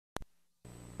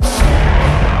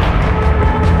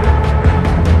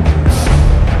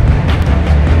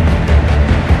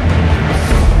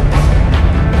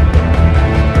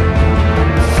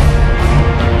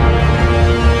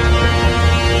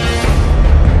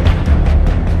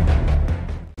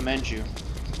commend you.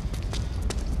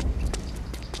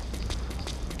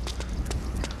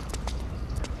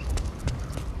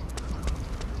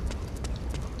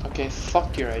 Okay,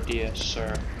 fuck your idea,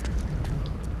 sir.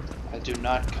 I do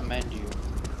not commend you.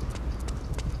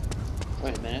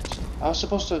 Wait a minute. I was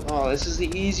supposed to... Oh, this is the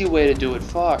easy way to do it.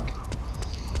 Fuck.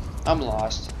 I'm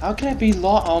lost. How can I be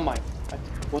lost? Oh my...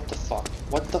 What the fuck?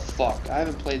 What the fuck? I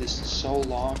haven't played this in so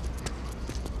long.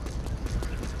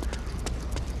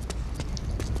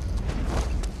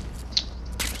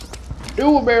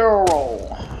 Do a barrel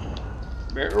roll.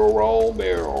 Barrel roll,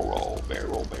 barrel roll,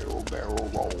 barrel, barrel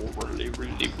roll.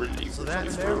 Really. So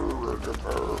that's it?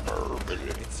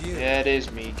 It's you. Yeah, it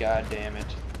is me, god damn it.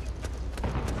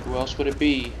 Who else would it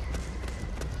be?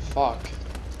 Fuck.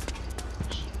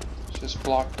 It's just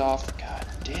blocked off. God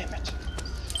damn it.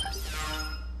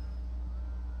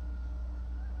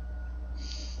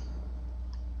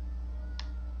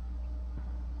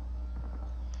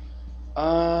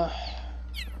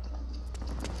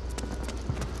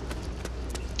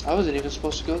 I wasn't even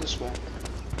supposed to go this way.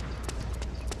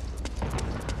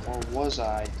 Or was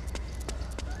I?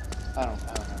 I don't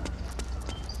know.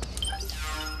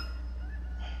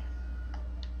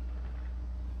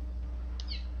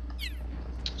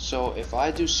 So if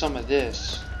I do some of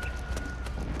this...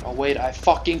 Oh wait, I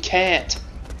fucking can't!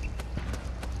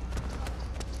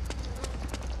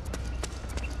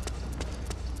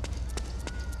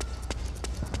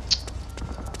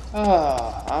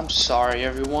 I'm sorry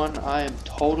everyone, I am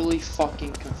totally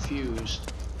fucking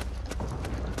confused.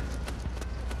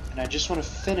 And I just want to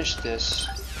finish this.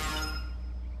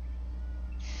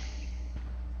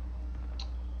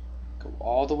 Go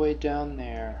all the way down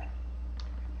there.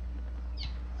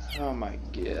 Oh my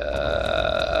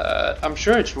god. I'm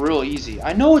sure it's real easy.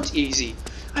 I know it's easy.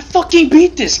 I fucking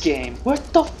beat this game.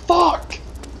 What the fuck?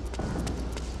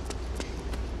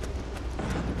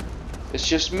 It's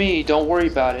just me. Don't worry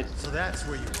about it. So that's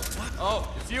where you were.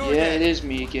 Oh, it's you again. Yeah, it is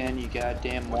me again, you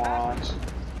goddamn morons.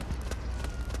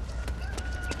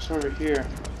 It's over here.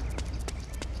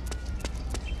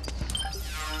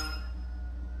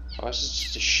 Oh, this is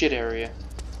just a shit area.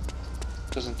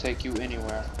 Doesn't take you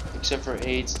anywhere. Except for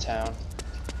AIDS Town.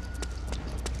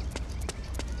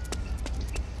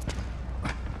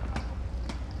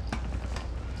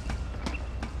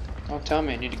 Don't tell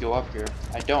me I need to go up here.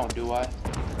 I don't, do I?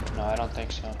 No, I don't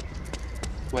think so.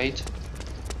 Wait.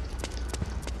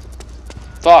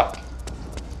 Fuck!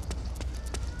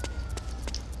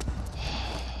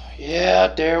 Yeah,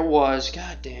 there it was.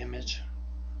 God damn it.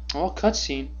 Well,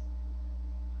 cutscene.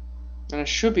 And it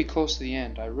should be close to the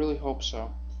end. I really hope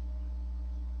so.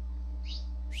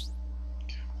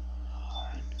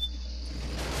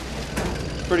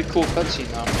 Pretty cool cutscene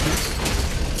though.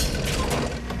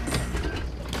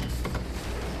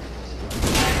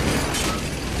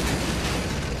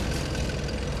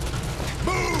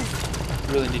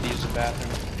 Really need to use the bathroom.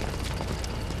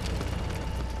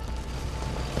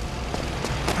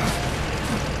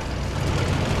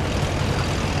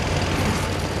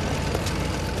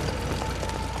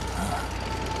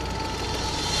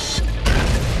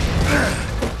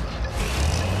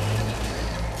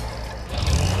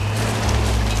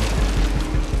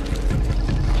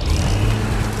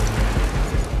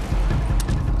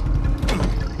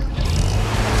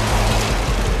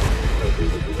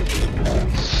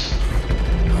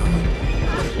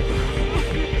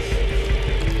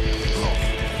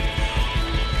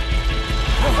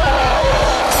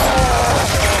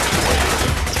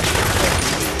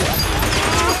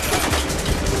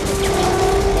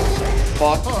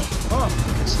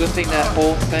 It's a good thing that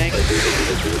whole thing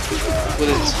with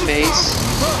its face.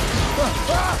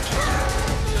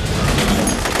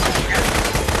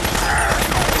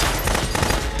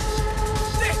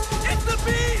 It's the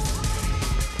beast!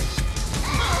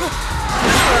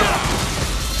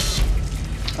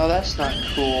 Oh, that's not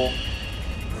cool.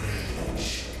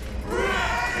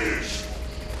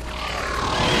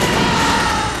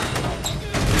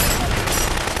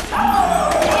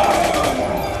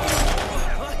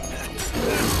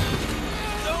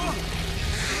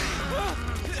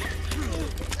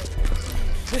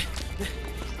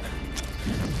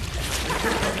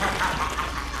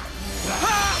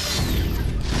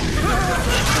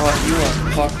 Oh, you are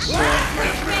fucked, sir.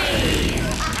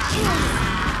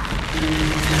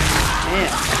 Man,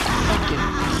 fucking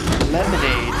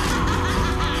lemonade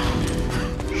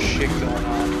shit going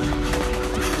on.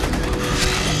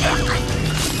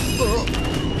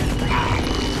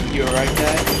 You alright,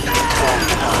 guy?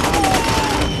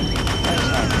 That's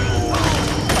not cool.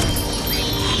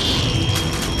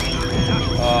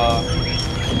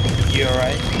 You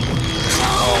alright?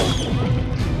 Oh.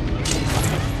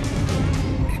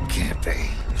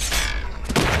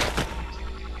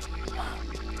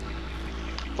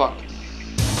 Fuck.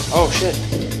 Oh shit.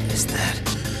 Is that?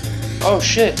 Oh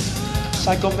shit.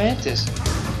 Psycho Mantis. I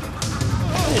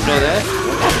didn't know that.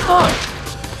 What the fuck?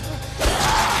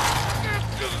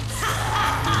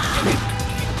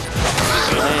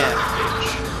 Man, bitch.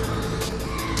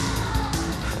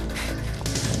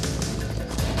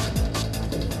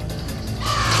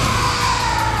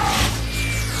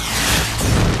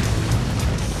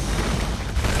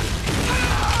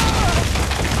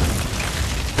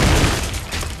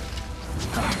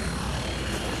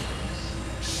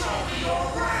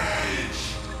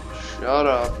 Shut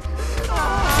up.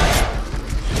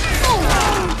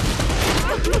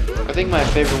 I think my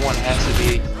favorite one has to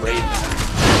be Raven.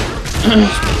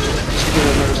 Just because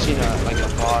I've never seen a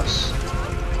boss,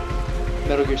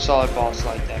 Metal Gear Solid boss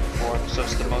like that before, so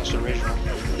it's the most original.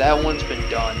 That one's been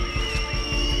done.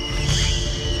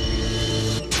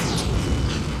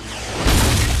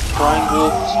 Crying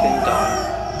Wolf's been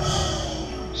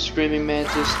done. Screaming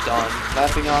Mantis, done.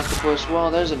 Laughing Octopus, well,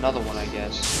 there's another one, I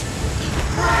guess.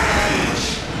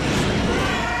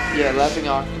 Yeah, Laughing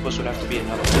Octopus would have to be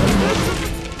another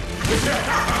one.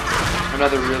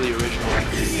 Another really original one.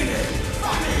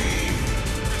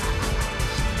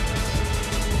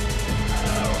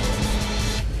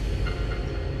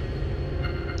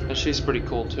 And she's pretty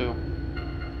cool too.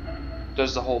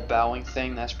 Does the whole bowing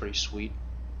thing, that's pretty sweet.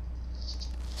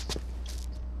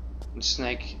 And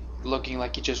Snake looking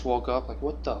like he just woke up, like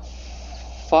what the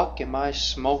fuck am I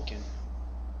smoking?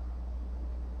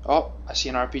 Oh, I see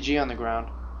an RPG on the ground.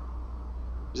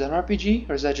 Is that an RPG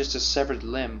or is that just a severed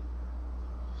limb?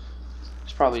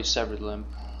 It's probably a severed limb.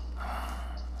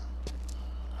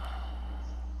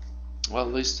 Well,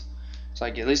 at least it's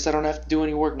like at least I don't have to do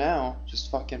any work now.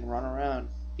 Just fucking run around,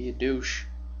 be a douche,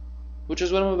 which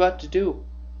is what I'm about to do.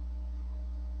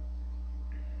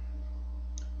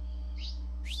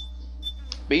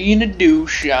 Being a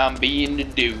douche, I'm being a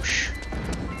douche.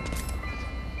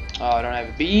 Oh, I don't have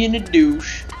it. Being a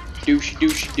douche, douchey,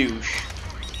 douchey, douche,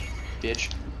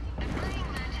 bitch.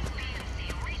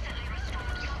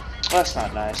 That's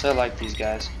not nice. I like these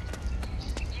guys.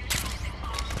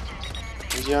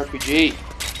 Where's the RPG?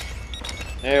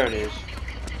 There it is.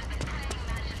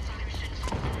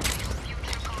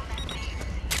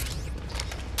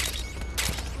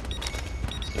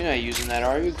 You're not using that,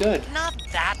 are you? Good. Not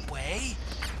that way.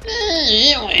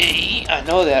 I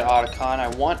know that, Otacon. I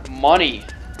want money.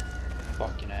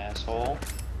 Fucking asshole.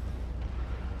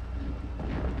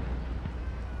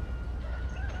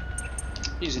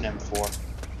 Use an M4.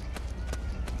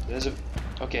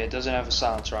 Okay, it doesn't have a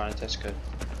silencer on it. That's good.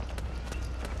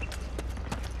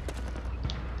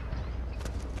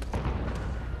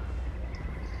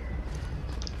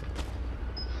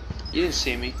 You didn't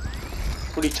see me.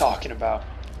 What are you talking about?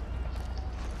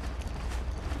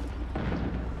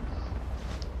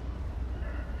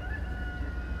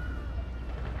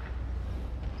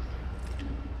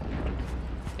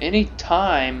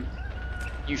 Anytime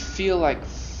you feel like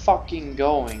fucking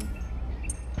going,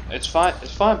 it's fine.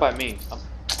 It's fine by me.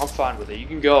 I'm fine with it. You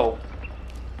can go.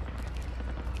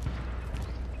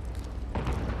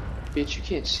 Bitch, you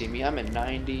can't see me. I'm at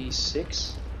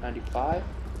 96, 95.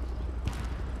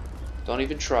 Don't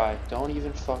even try. Don't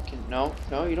even fucking... No,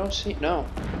 no, you don't see... No.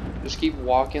 Just keep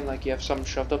walking like you have something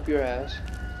shoved up your ass.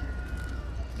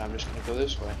 And I'm just gonna go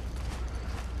this way.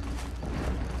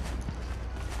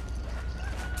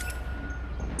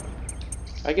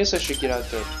 I guess I should get out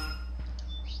the...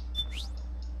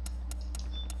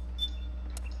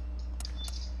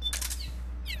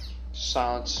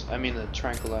 silence. I mean the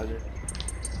tranquilizer.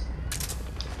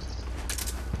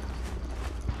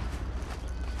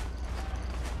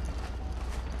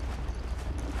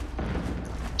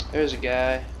 There's a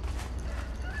guy.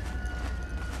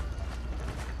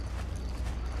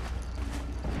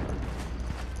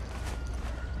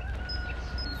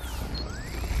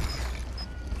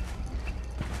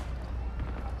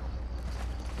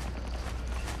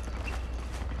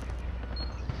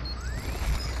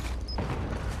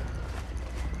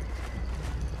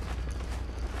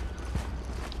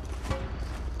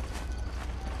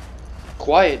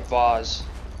 Quiet, Vaz.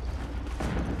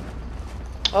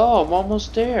 Oh, I'm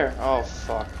almost there. Oh,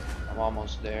 fuck. I'm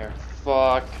almost there.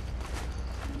 Fuck.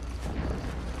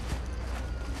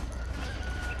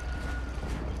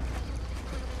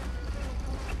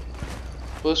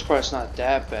 Well, this part's not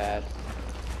that bad.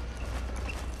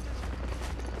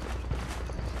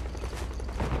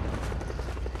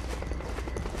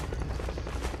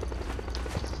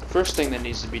 First thing that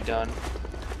needs to be done,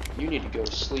 you need to go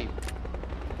to sleep.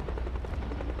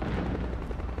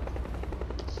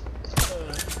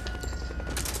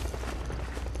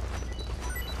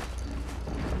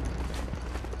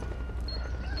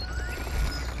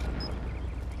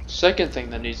 Second thing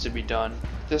that needs to be done,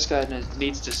 this guy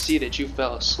needs to see that you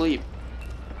fell asleep,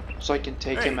 so I can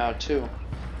take him out too.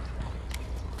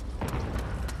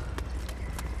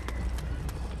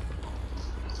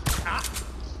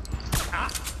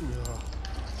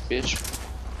 Bitch.